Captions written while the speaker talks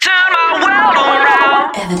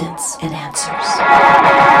evidence and answers.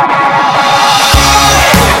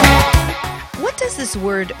 What does this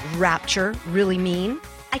word rapture really mean?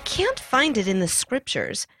 I can't find it in the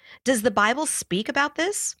scriptures. Does the Bible speak about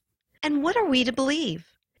this? And what are we to believe?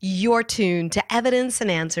 You're tuned to Evidence and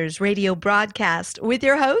Answers radio broadcast with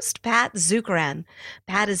your host, Pat Zukeran.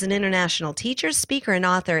 Pat is an international teacher, speaker, and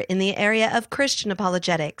author in the area of Christian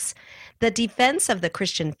apologetics, the defense of the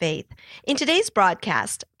Christian faith. In today's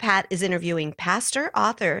broadcast, Pat is interviewing pastor,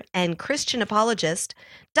 author, and Christian apologist,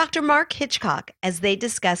 Dr. Mark Hitchcock, as they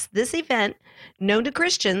discuss this event known to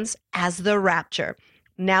Christians as the Rapture.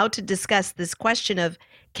 Now to discuss this question of,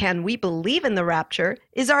 can we believe in the rapture,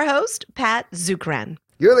 is our host, Pat Zukeran.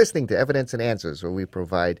 You're listening to Evidence and Answers, where we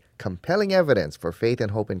provide compelling evidence for faith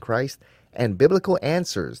and hope in Christ and biblical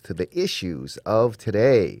answers to the issues of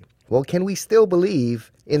today. Well, can we still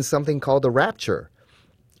believe in something called the rapture?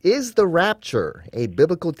 Is the rapture a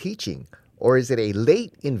biblical teaching, or is it a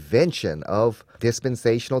late invention of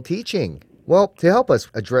dispensational teaching? Well, to help us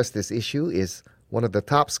address this issue is one of the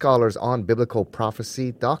top scholars on biblical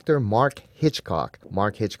prophecy, Dr. Mark Hitchcock.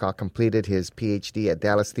 Mark Hitchcock completed his PhD at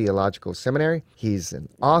Dallas Theological Seminary. He's an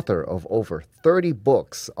author of over 30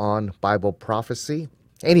 books on Bible prophecy.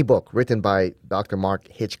 Any book written by Dr. Mark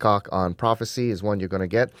Hitchcock on prophecy is one you're going to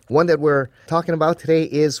get. One that we're talking about today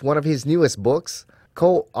is one of his newest books,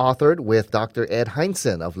 co-authored with Dr. Ed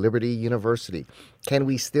Heinzen of Liberty University. Can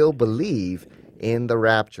we still believe in the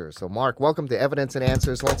rapture? So, Mark, welcome to Evidence and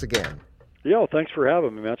Answers once again. Yeah, thanks for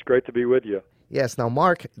having me, man. It's great to be with you. Yes. Now,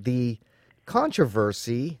 Mark, the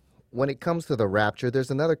controversy when it comes to the rapture, there's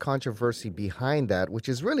another controversy behind that, which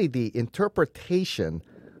is really the interpretation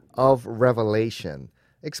of Revelation.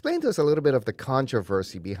 Explain to us a little bit of the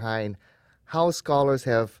controversy behind how scholars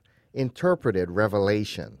have interpreted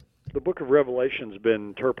Revelation. The book of Revelation's been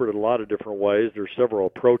interpreted a lot of different ways. There's several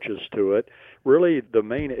approaches to it. Really, the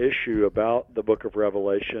main issue about the book of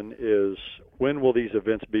Revelation is, when will these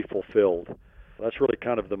events be fulfilled? That's really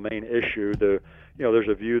kind of the main issue. There's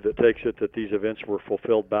a view that takes it that these events were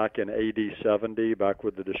fulfilled back in AD 70, back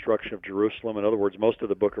with the destruction of Jerusalem. In other words, most of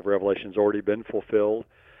the book of Revelation's already been fulfilled.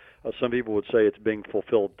 Some people would say it's being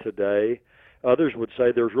fulfilled today. Others would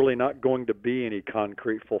say there's really not going to be any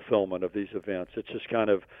concrete fulfillment of these events. It's just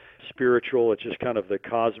kind of spiritual. It's just kind of the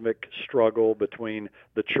cosmic struggle between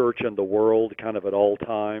the church and the world kind of at all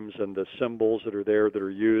times, and the symbols that are there that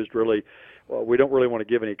are used. Really, we don't really want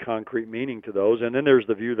to give any concrete meaning to those. And then there's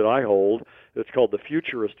the view that I hold. It's called the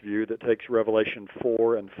futurist view, that takes Revelation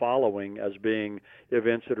 4 and following as being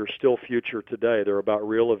events that are still future today. They're about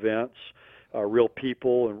real events, real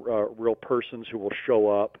people, and real persons who will show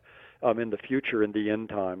up in the future, in the end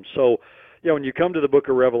times. So, when you come to the book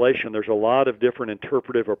of Revelation, there's a lot of different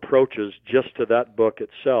interpretive approaches just to that book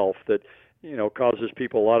itself that, causes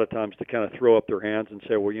people a lot of times to kind of throw up their hands and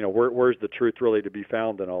say, well, where's the truth really to be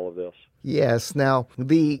found in all of this? Yes. Now,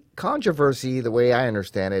 the controversy, the way I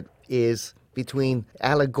understand it, is between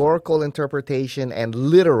allegorical interpretation and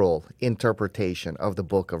literal interpretation of the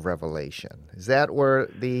book of Revelation. Is that where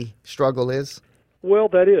the struggle is? Well,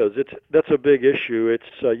 that's a big issue. It's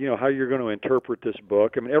how you're going to interpret this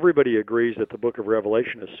book. I mean, everybody agrees that the book of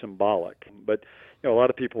Revelation is symbolic, but a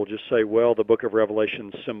lot of people just say, well, the book of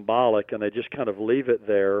Revelation is symbolic, and they just kind of leave it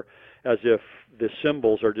there as if the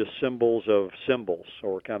symbols are just symbols of symbols,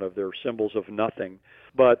 or kind of they're symbols of nothing.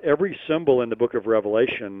 But every symbol in the book of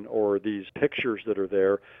Revelation, or these pictures that are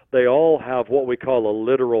there, they all have what we call a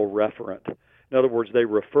literal referent. In other words, they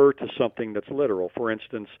refer to something that's literal. For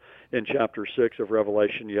instance, in chapter 6 of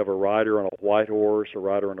Revelation, you have a rider on a white horse, a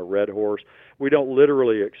rider on a red horse. We don't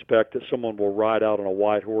literally expect that someone will ride out on a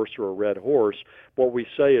white horse or a red horse. What we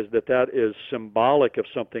say is that is symbolic of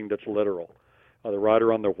something that's literal. The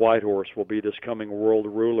rider on the white horse will be this coming world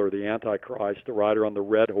ruler, the Antichrist. The rider on the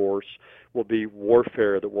red horse will be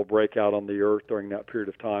warfare that will break out on the earth during that period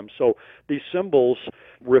of time. So these symbols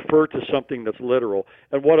refer to something that's literal.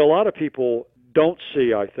 And what a lot of people don't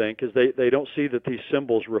see, I think, is they don't see that these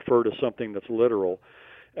symbols refer to something that's literal.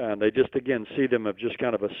 And they just, again, see them as just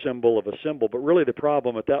kind of a symbol of a symbol. But really the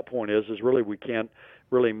problem at that point is really we can't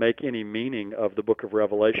really make any meaning of the book of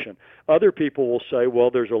Revelation. Other people will say, well,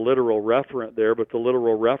 there's a literal referent there, but the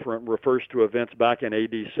literal referent refers to events back in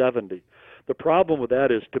AD 70. The problem with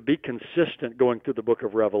that is, to be consistent going through the book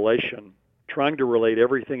of Revelation, trying to relate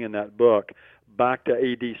everything in that book back to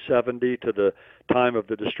AD 70, to the time of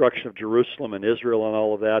the destruction of Jerusalem and Israel and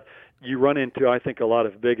all of that, you run into, I think, a lot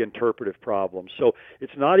of big interpretive problems. So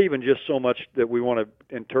it's not even just so much that we want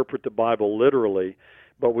to interpret the Bible literally,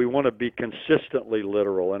 but we want to be consistently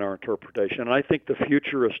literal in our interpretation. And I think the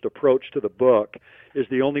futurist approach to the book is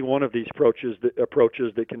the only one of these approaches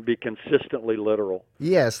that can be consistently literal.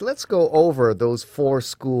 Yes, let's go over those four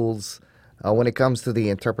schools when it comes to the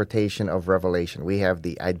interpretation of Revelation. We have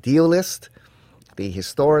the idealist, the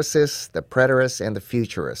historicist, the preterist, and the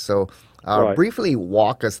futurist. So Right. briefly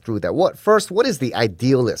walk us through that. What is the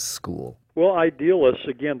idealist school? Well, idealists,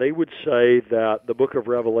 again, they would say that the book of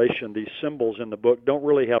Revelation, these symbols in the book, don't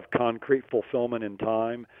really have concrete fulfillment in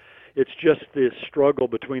time. It's just this struggle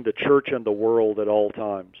between the church and the world at all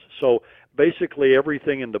times. So basically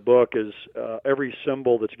everything in the book is, every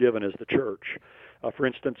symbol that's given is the church. For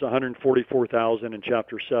instance, 144,000 in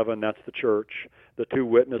chapter 7, that's the church. The two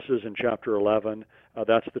witnesses in chapter 11,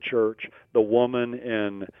 that's the church. The woman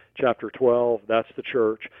in chapter 12, that's the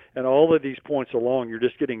church. And all of these points along, you're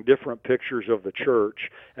just getting different pictures of the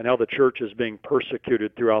church and how the church is being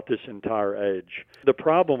persecuted throughout this entire age. The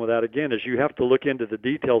problem with that, again, is you have to look into the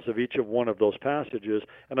details of each of one of those passages.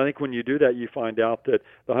 And I think when you do that, you find out that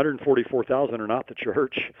the 144,000 are not the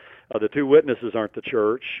church. The two witnesses aren't the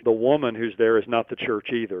church. The woman who's there is not the church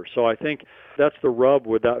either. So I think that's the rub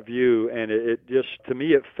with that view, and it just, to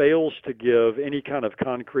me, it fails to give any kind of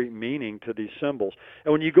concrete meaning to these symbols.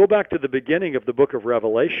 And when you go back to the beginning of the book of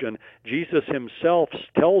Revelation, Jesus himself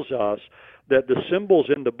tells us that the symbols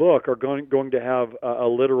in the book are going to have a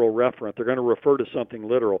literal referent. They're going to refer to something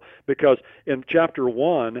literal. Because in chapter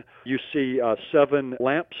 1, you see 7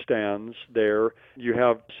 lampstands there. You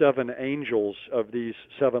have 7 angels of these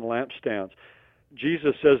 7 lampstands.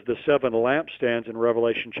 Jesus says the 7 lampstands in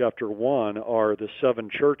Revelation chapter 1 are the 7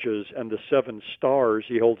 churches, and the 7 stars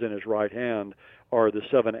he holds in his right hand are the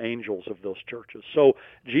 7 angels of those churches. So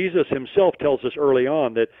Jesus himself tells us early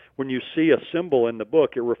on that when you see a symbol in the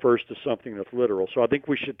book, it refers to something that's literal. So I think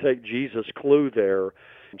we should take Jesus' clue there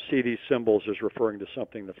and see these symbols as referring to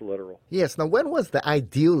something that's literal. Yes. Now, when was the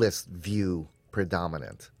idealist view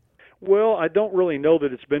predominant? Well, I don't really know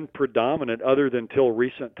that it's been predominant other than till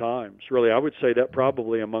recent times. Really, I would say that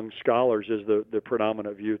probably among scholars is the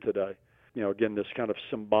predominant view today. You know, again, this kind of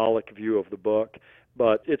symbolic view of the book.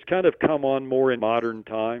 But it's kind of come on more in modern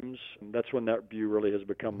times, and that's when that view really has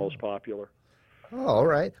become most popular. Oh, all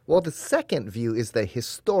right. Well, the second view is the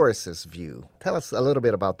historicist view. Tell us a little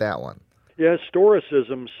bit about that one. Yeah,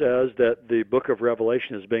 historicism says that the book of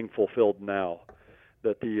Revelation is being fulfilled now,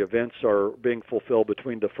 that the events are being fulfilled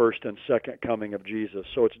between the first and second coming of Jesus.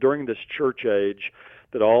 So it's during this church age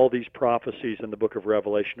that all these prophecies in the book of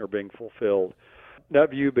Revelation are being fulfilled.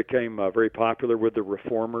 That view became very popular with the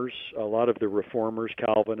reformers. A lot of the reformers,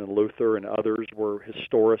 Calvin and Luther and others, were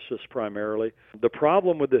historicists primarily. The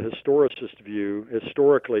problem with the historicist view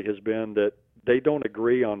historically has been that they don't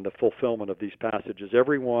agree on the fulfillment of these passages.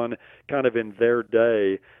 Everyone kind of in their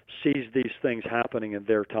day sees these things happening in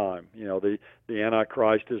their time. You know, the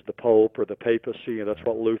Antichrist is the Pope or the papacy, and that's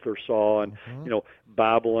what Luther saw. And, you know,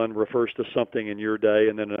 Babylon refers to something in your day,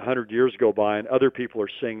 and then 100 years go by, and other people are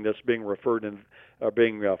seeing this being referred in,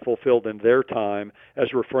 being fulfilled in their time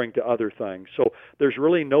as referring to other things. So there's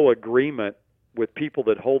really no agreement with people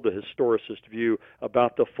that hold the historicist view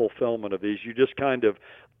about the fulfillment of these. You just kind of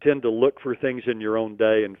tend to look for things in your own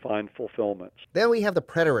day and find fulfillments. Then we have the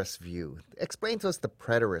preterist view. Explain to us the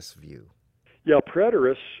preterist view. Yeah,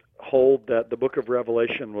 preterists hold that the book of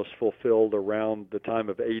Revelation was fulfilled around the time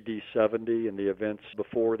of AD 70 and the events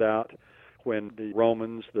before that, when the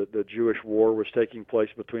Romans, the Jewish war was taking place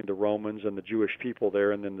between the Romans and the Jewish people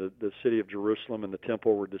there, and then the city of Jerusalem and the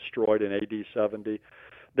temple were destroyed in AD 70.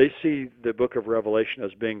 They see the book of Revelation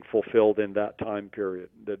as being fulfilled in that time period,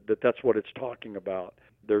 that's what it's talking about.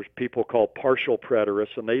 There's people called partial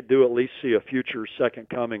preterists, and they do at least see a future second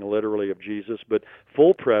coming literally of Jesus, but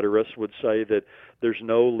full preterists would say that there's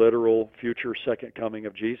no literal future second coming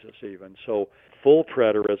of Jesus even. So full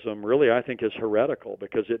preterism really, I think, is heretical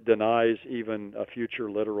because it denies even a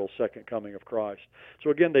future literal second coming of Christ.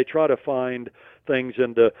 So again, they try to find things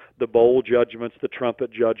in the bowl judgments, the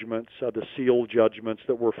trumpet judgments, the seal judgments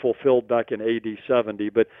that were fulfilled back in AD 70,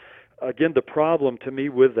 but again, the problem to me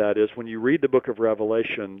with that is when you read the book of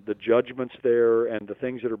Revelation, the judgments there and the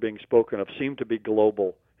things that are being spoken of seem to be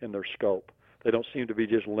global in their scope. They don't seem to be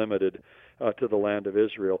just limited to the land of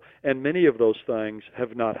Israel. And many of those things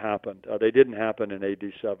have not happened. They didn't happen in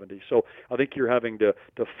AD 70. So I think you're having to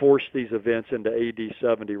force these events into AD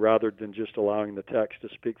 70 rather than just allowing the text to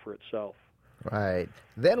speak for itself. Right.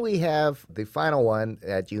 Then we have the final one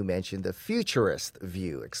that you mentioned, the futurist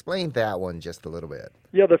view. Explain that one just a little bit.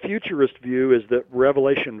 Yeah, the futurist view is that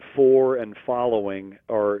Revelation 4 and following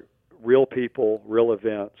are real people, real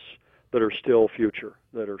events that are still future,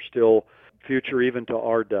 that are still future even to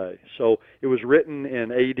our day. So it was written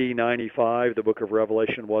in AD 95. The book of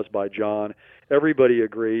Revelation was by John. Everybody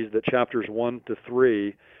agrees that chapters 1 to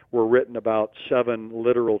 3 were written about 7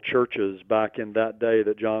 literal churches back in that day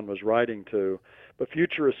that John was writing to. But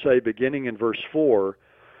futurists say, beginning in verse 4,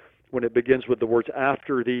 when it begins with the words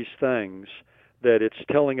after these things, that it's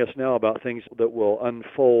telling us now about things that will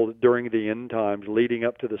unfold during the end times, leading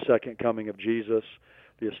up to the second coming of Jesus,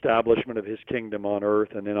 the establishment of his kingdom on earth,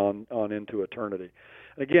 and then on into eternity.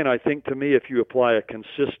 And again, I think to me, if you apply a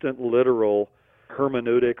consistent literal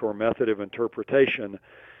hermeneutic or method of interpretation,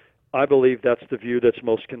 I believe that's the view that's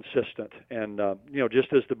most consistent. And,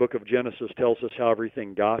 just as the book of Genesis tells us how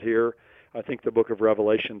everything got here, I think the book of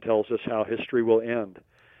Revelation tells us how history will end,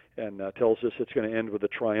 and tells us it's going to end with the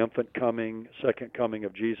triumphant second coming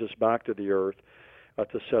of Jesus back to the earth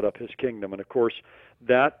to set up his kingdom. And of course,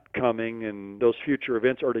 that coming and those future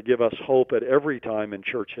events are to give us hope at every time in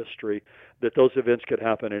church history that those events could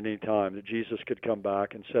happen at any time, that Jesus could come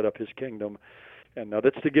back and set up his kingdom. And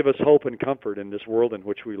that's to give us hope and comfort in this world in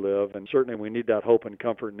which we live. And certainly we need that hope and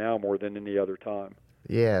comfort now more than any other time.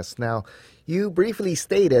 Yes. Now, you briefly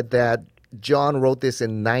stated that John wrote this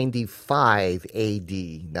in 95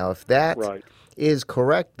 A.D. Now, if that is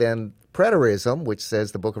correct, then preterism, which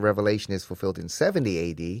says the book of Revelation is fulfilled in 70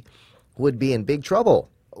 A.D., would be in big trouble.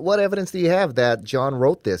 What evidence do you have that John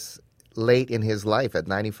wrote this late in his life at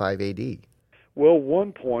 95 A.D.? Well,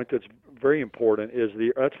 one point that's very important is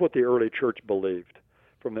that's what the early church believed.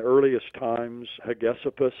 From the earliest times,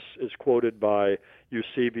 Hegesippus is quoted by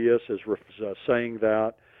Eusebius as saying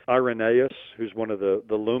that. Irenaeus, who's one of the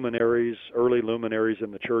early luminaries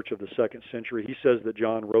in the church of the 2nd century, he says that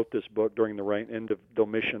John wrote this book during the end of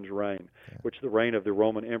Domitian's reign, which the reign of the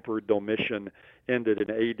Roman Emperor Domitian ended in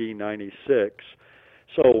AD 96.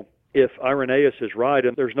 So if Irenaeus is right,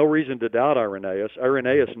 and there's no reason to doubt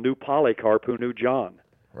Irenaeus knew Polycarp, who knew John.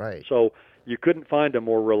 Right. So you couldn't find a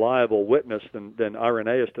more reliable witness than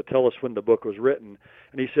Irenaeus to tell us when the book was written.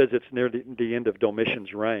 And he says it's near the end of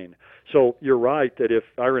Domitian's reign. So you're right that if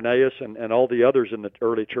Irenaeus and all the others in the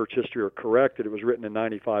early church history are correct that it was written in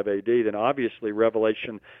 95 AD, then obviously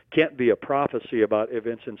Revelation can't be a prophecy about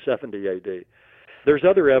events in 70 AD. There's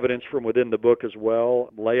other evidence from within the book as well.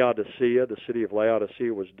 Laodicea, the city of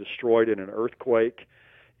Laodicea, was destroyed in an earthquake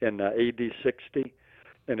in AD 60,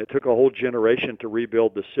 and it took a whole generation to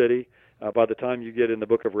rebuild the city. By the time you get in the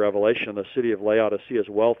book of Revelation, the city of Laodicea is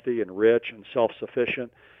wealthy and rich and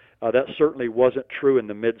self-sufficient. That certainly wasn't true in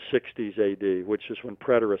the mid-60s AD, which is when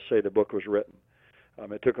preterists say the book was written.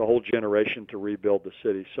 It took a whole generation to rebuild the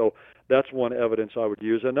city. So that's one evidence I would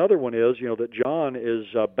use. Another one is, that John is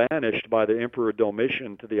banished by the Emperor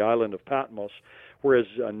Domitian to the island of Patmos, whereas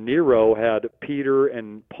Nero had Peter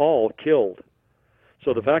and Paul killed.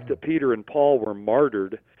 So the fact that Peter and Paul were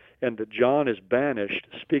martyred and that John is banished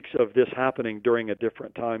speaks of this happening during a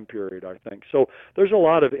different time period, I think. So there's a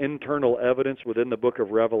lot of internal evidence within the book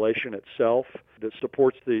of Revelation itself that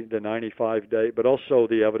supports the 95 date, but also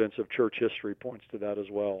the evidence of church history points to that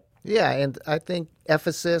as well. Yeah, and I think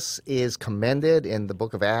Ephesus is commended in the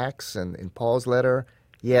book of Acts and in Paul's letter,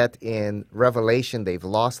 yet in Revelation they've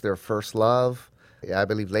lost their first love. I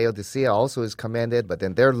believe Laodicea also is commended, but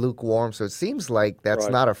then they're lukewarm, so it seems like that's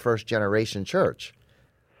not a first-generation church.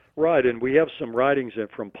 Right, and we have some writings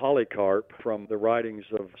from Polycarp, from the writings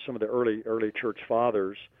of some of the early church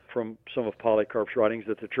fathers, from some of Polycarp's writings,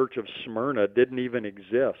 that the church of Smyrna didn't even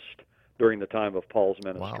exist during the time of Paul's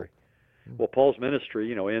ministry. Wow. Well, Paul's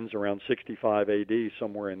ministry, ends around 65 AD,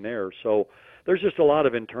 somewhere in there. So there's just a lot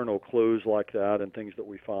of internal clues like that and things that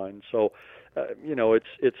we find. So,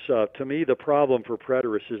 it's to me, the problem for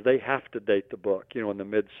preterists is they have to date the book, in the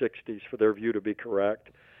mid-60s for their view to be correct.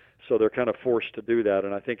 So they're kind of forced to do that,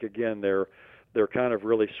 and I think again they're kind of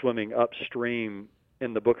really swimming upstream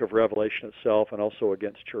in the book of Revelation itself, and also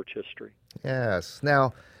against church history. Yes.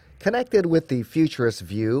 Now, connected with the futurist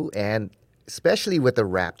view, and especially with the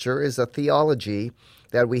rapture, is a theology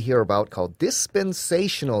that we hear about called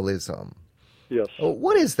dispensationalism. Yes.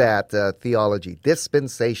 What is that theology,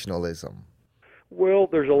 dispensationalism? Well,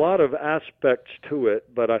 there's a lot of aspects to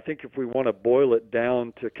it, but I think if we want to boil it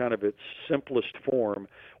down to kind of its simplest form,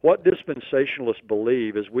 what dispensationalists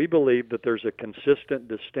believe is we believe that there's a consistent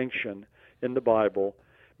distinction in the Bible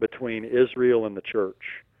between Israel and the church.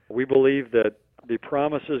 We believe that the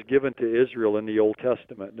promises given to Israel in the Old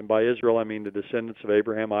Testament, and by Israel I mean the descendants of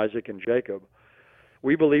Abraham, Isaac, and Jacob,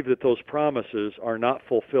 we believe that those promises are not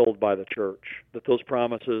fulfilled by the church, that those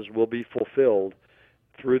promises will be fulfilled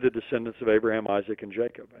through the descendants of Abraham, Isaac, and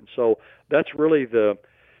Jacob. And so that's really the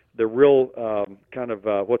the real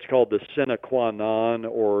what's called the sine qua non,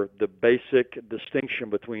 or the basic distinction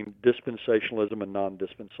between dispensationalism and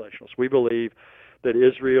non-dispensationalists. We believe that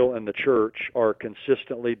Israel and the church are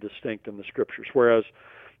consistently distinct in the Scriptures, whereas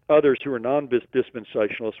others who are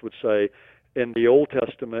non-dispensationalists would say in the Old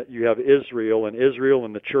Testament you have Israel and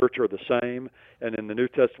the church are the same, and in the New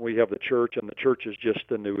Testament we have the church, and the church is just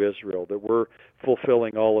the new Israel, that we're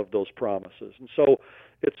fulfilling all of those promises. And so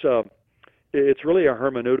it's really a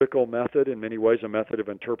hermeneutical method, in many ways a method of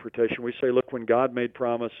interpretation. We say, look, when God made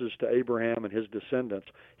promises to Abraham and his descendants,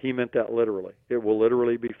 he meant that literally. It will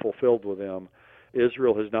literally be fulfilled with them.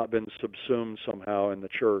 Israel has not been subsumed somehow in the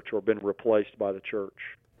church or been replaced by the church.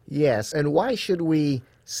 Yes, and why should we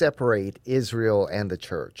separate Israel and the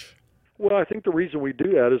church? Well, I think the reason we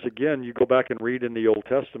do that is, again, you go back and read in the Old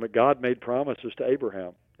Testament, God made promises to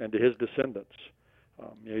Abraham and to his descendants.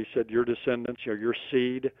 He said, your descendants, your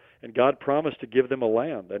seed, and God promised to give them a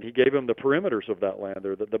land, and he gave them the perimeters of that land,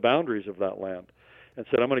 or the boundaries of that land, and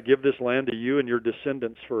said, I'm going to give this land to you and your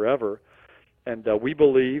descendants forever. And we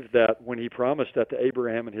believe that when he promised that to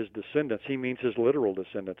Abraham and his descendants, he means his literal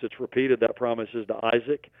descendants. It's repeated, that promise is to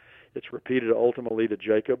Isaac. It's repeated ultimately to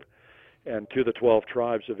Jacob and to the 12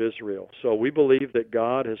 tribes of Israel. So we believe that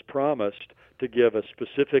God has promised to give a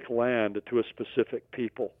specific land to a specific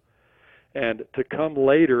people. And to come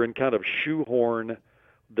later and kind of shoehorn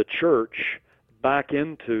the church back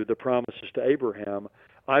into the promises to Abraham,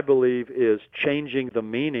 I believe is changing the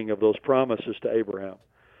meaning of those promises to Abraham.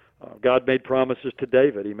 God made promises to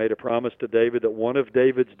David. He made a promise to David that one of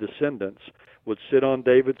David's descendants would sit on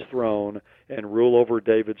David's throne and rule over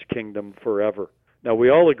David's kingdom forever. Now, we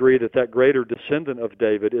all agree that that greater descendant of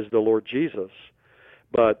David is the Lord Jesus,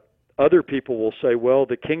 but other people will say, well,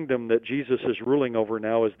 the kingdom that Jesus is ruling over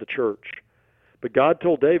now is the church. But God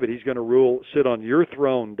told David he's going to sit on your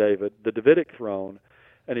throne, David, the Davidic throne,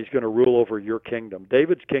 and he's going to rule over your kingdom.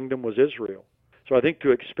 David's kingdom was Israel. So I think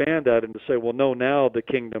to expand that and to say, well, no, now the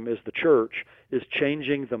kingdom is the church, is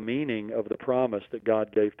changing the meaning of the promise that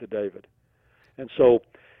God gave to David. And so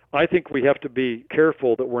I think we have to be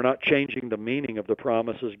careful that we're not changing the meaning of the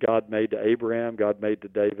promises God made to Abraham, God made to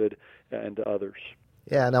David, and to others.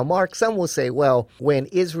 Yeah, now, Mark, some will say, well, when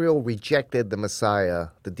Israel rejected the Messiah,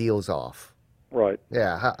 the deal's off. Right.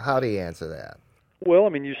 Yeah, how do you answer that? Well, I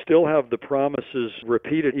mean, you still have the promises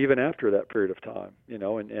repeated even after that period of time.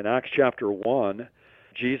 In Acts chapter 1,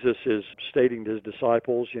 Jesus is stating to his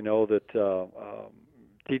disciples, that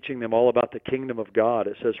teaching them all about the kingdom of God.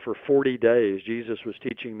 It says for 40 days, Jesus was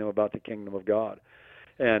teaching them about the kingdom of God.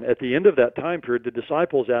 And at the end of that time period, the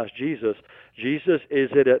disciples asked Jesus, is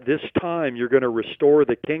it at this time you're going to restore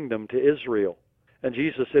the kingdom to Israel? And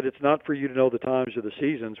Jesus said, it's not for you to know the times or the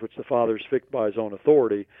seasons which the Father's fixed by his own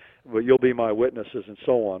authority, but you'll be my witnesses, and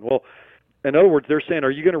so on. Well, in other words, they're saying,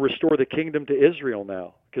 are you going to restore the kingdom to Israel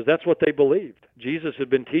now? Because that's what they believed. Jesus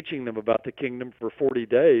had been teaching them about the kingdom for 40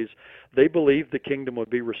 days. They believed the kingdom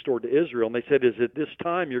would be restored to Israel. And they said, is it this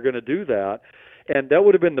time you're going to do that? And that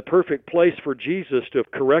would have been the perfect place for Jesus to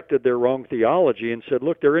have corrected their wrong theology and said,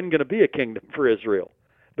 look, there isn't going to be a kingdom for Israel.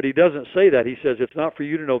 But he doesn't say that. He says, it's not for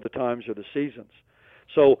you to know the times or the seasons.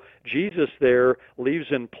 So Jesus there leaves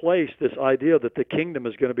in place this idea that the kingdom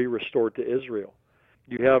is going to be restored to Israel.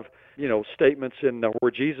 You have, statements in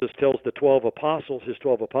where Jesus tells the 12 apostles, his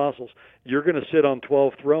 12 apostles, you're going to sit on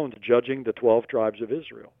 12 thrones judging the 12 tribes of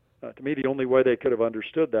Israel. To me, the only way they could have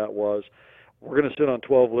understood that was, we're going to sit on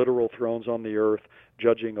 12 literal thrones on the earth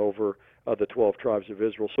judging over the 12 tribes of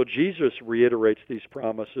Israel. So Jesus reiterates these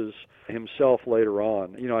promises himself later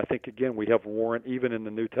on. I think, again, we have warrant, even in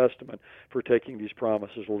the New Testament, for taking these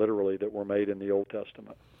promises literally that were made in the Old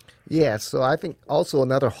Testament. Yes, so I think also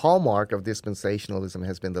another hallmark of dispensationalism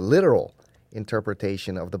has been the literal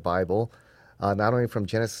interpretation of the Bible, not only from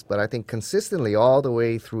Genesis, but I think consistently all the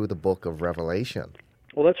way through the book of Revelation.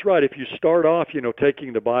 Well, that's right. If you start off,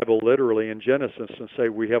 taking the Bible literally in Genesis and say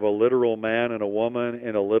we have a literal man and a woman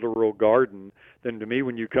in a literal garden, then to me,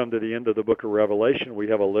 when you come to the end of the book of Revelation, we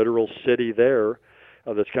have a literal city there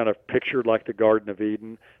that's kind of pictured like the Garden of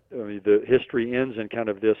Eden. The history ends in kind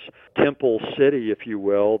of this temple city, if you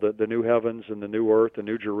will, the new heavens and the new earth, the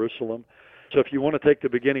new Jerusalem. So if you want to take the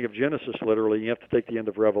beginning of Genesis literally, you have to take the end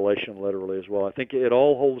of Revelation literally as well. I think it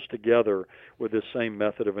all holds together with this same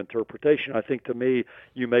method of interpretation. I think, to me,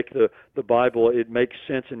 you make the Bible, it makes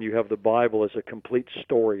sense, and you have the Bible as a complete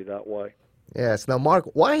story that way. Yes. Now, Mark,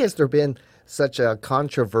 why has there been such a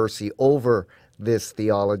controversy over this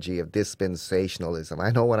theology of dispensationalism?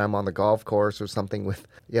 I know when I'm on the golf course or something with,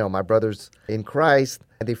 my brothers in Christ,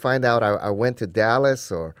 and they find out I went to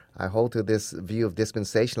Dallas or I hold to this view of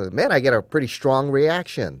dispensationalism, man, I get a pretty strong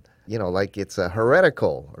reaction. like it's a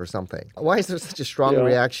heretical or something. Why is there such a strong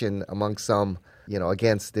reaction among some,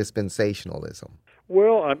 against dispensationalism?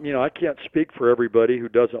 Well, I can't speak for everybody who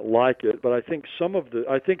doesn't like it, but I think some of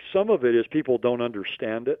it is people don't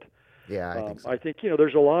understand it. Yeah, I think so. I think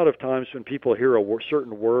there's a lot of times when people hear a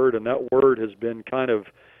certain word, and that word has been kind of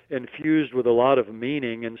infused with a lot of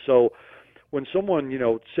meaning, and so when someone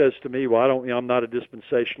says to me, "Well, I'm not a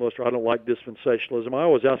dispensationalist," or "I don't like dispensationalism," I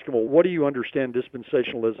always ask them, "Well, what do you understand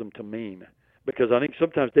dispensationalism to mean?" Because I think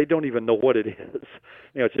sometimes they don't even know what it is.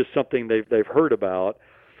 It's just something they've heard about.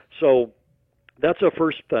 So that's a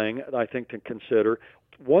first thing I think to consider.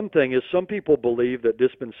 One thing is some people believe that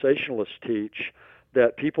dispensationalists teach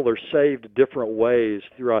that people are saved different ways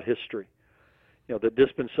throughout history. The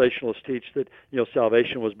dispensationalists teach that,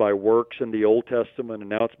 salvation was by works in the Old Testament, and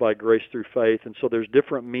now it's by grace through faith, and so there's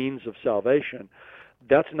different means of salvation.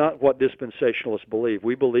 That's not what dispensationalists believe.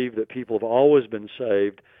 We believe that people have always been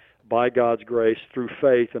saved by God's grace through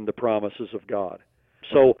faith in the promises of God.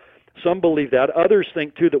 So some believe that. Others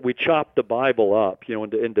think, too, that we chop the Bible up,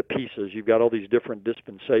 into pieces. You've got all these different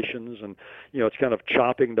dispensations, and, it's kind of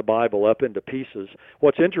chopping the Bible up into pieces.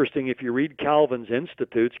 What's interesting, if you read Calvin's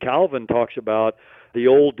Institutes, Calvin talks about the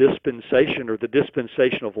old dispensation or the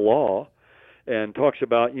dispensation of law, and talks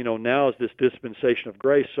about, now is this dispensation of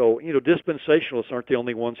grace. So, dispensationalists aren't the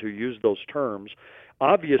only ones who use those terms.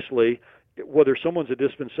 Obviously, whether someone's a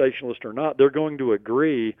dispensationalist or not, they're going to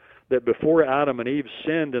agree that before Adam and Eve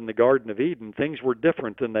sinned in the Garden of Eden, things were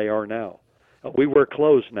different than they are now. We wear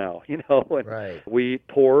clothes now, and right. We eat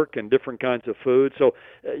pork and different kinds of food. So,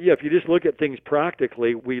 if you just look at things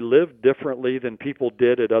practically, we live differently than people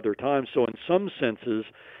did at other times. So in some senses,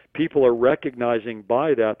 people are recognizing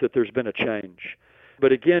by that there's been a change.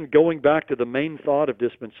 But again, going back to the main thought of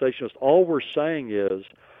dispensationalists, all we're saying is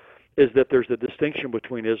that there's a distinction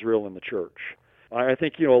between Israel and the church. I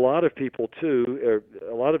think, a lot of people, too,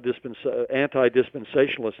 a lot of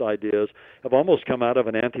anti-dispensationalist ideas have almost come out of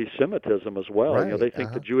an anti-Semitism as well. Right. They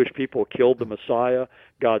think the Jewish people killed the Messiah,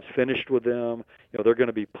 God's finished with them, they're going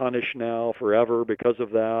to be punished now forever because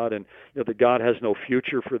of that, and that God has no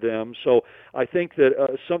future for them. So I think that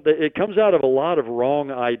it comes out of a lot of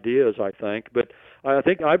wrong ideas, I think. But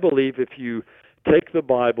I believe if you take the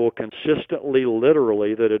Bible consistently,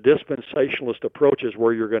 literally, that a dispensationalist approach is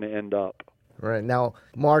where you're going to end up. Right. Now,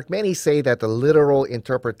 Mark, many say that the literal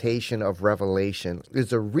interpretation of Revelation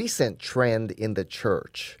is a recent trend in the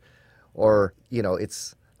church. Or,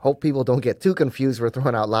 it's hope people don't get too confused. We're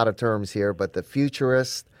throwing out a lot of terms here, but the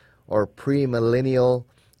futurist or premillennial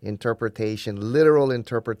interpretation, literal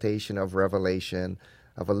interpretation of Revelation,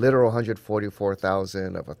 of a literal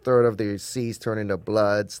 144,000, of a third of the seas turning to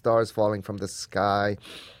blood, stars falling from the sky,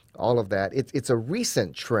 all of that. It's a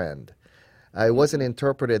recent trend. It wasn't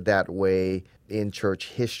interpreted that way in church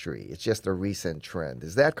history. It's just a recent trend.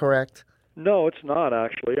 Is that correct? No, it's not,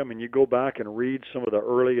 actually. You go back and read some of the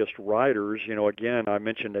earliest writers. Again, I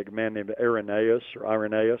mentioned a man named Irenaeus.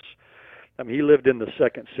 He lived in the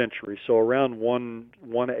 2nd century, so around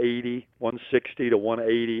 160 to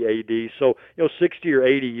 180 A.D. So, 60 or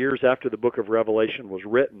 80 years after the book of Revelation was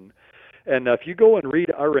written. And if you go and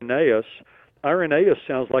read Irenaeus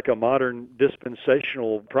sounds like a modern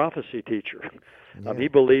dispensational prophecy teacher. Yeah. He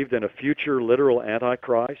believed in a future literal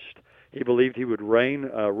Antichrist. He believed he would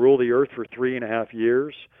rule the earth for 3.5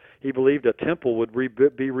 years. He believed a temple would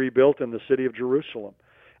be rebuilt in the city of Jerusalem.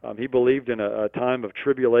 He believed in a time of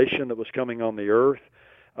tribulation that was coming on the earth,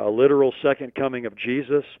 a literal second coming of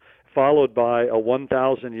Jesus, followed by a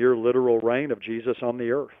 1,000-year literal reign of Jesus on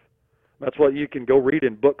the earth. That's what you can go read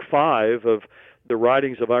in Book 5 of the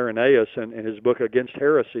writings of Irenaeus and his book Against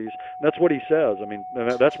Heresies. That's what he says.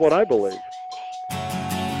 That's what I believe.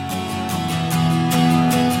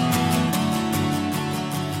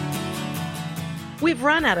 We've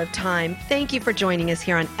run out of time. Thank you for joining us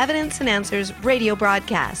here on Evidence and Answers radio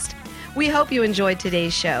broadcast. We hope you enjoyed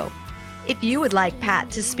today's show. If you would like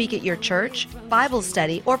Pat to speak at your church, Bible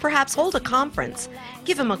study, or perhaps hold a conference,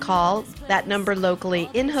 give him a call. That number locally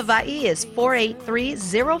in Hawaii is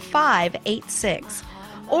 483-0586.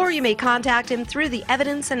 Or you may contact him through the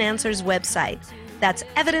Evidence and Answers website. That's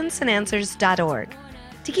evidenceandanswers.org.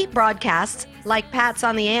 To keep broadcasts like Pat's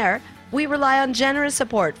on the air, we rely on generous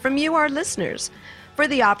support from you, our listeners. For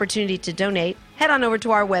the opportunity to donate, head on over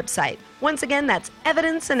to our website. Once again, that's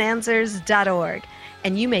evidenceandanswers.org.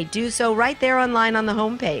 And you may do so right there online on the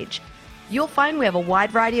homepage. You'll find we have a wide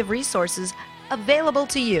variety of resources available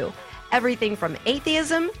to you, everything from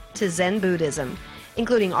atheism to Zen Buddhism,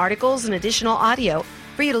 including articles and additional audio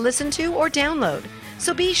for you to listen to or download.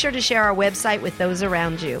 So be sure to share our website with those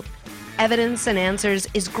around you. Evidence and Answers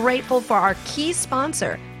is grateful for our key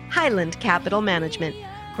sponsor, Highland Capital Management,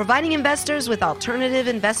 providing investors with alternative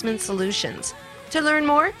investment solutions. To learn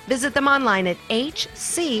more, visit them online at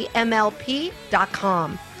hcmlp.com.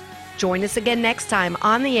 Join us again next time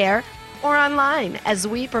on the air or online as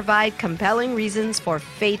we provide compelling reasons for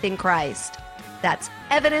faith in Christ. That's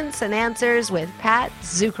Evidence and Answers with Pat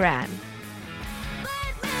Zucran.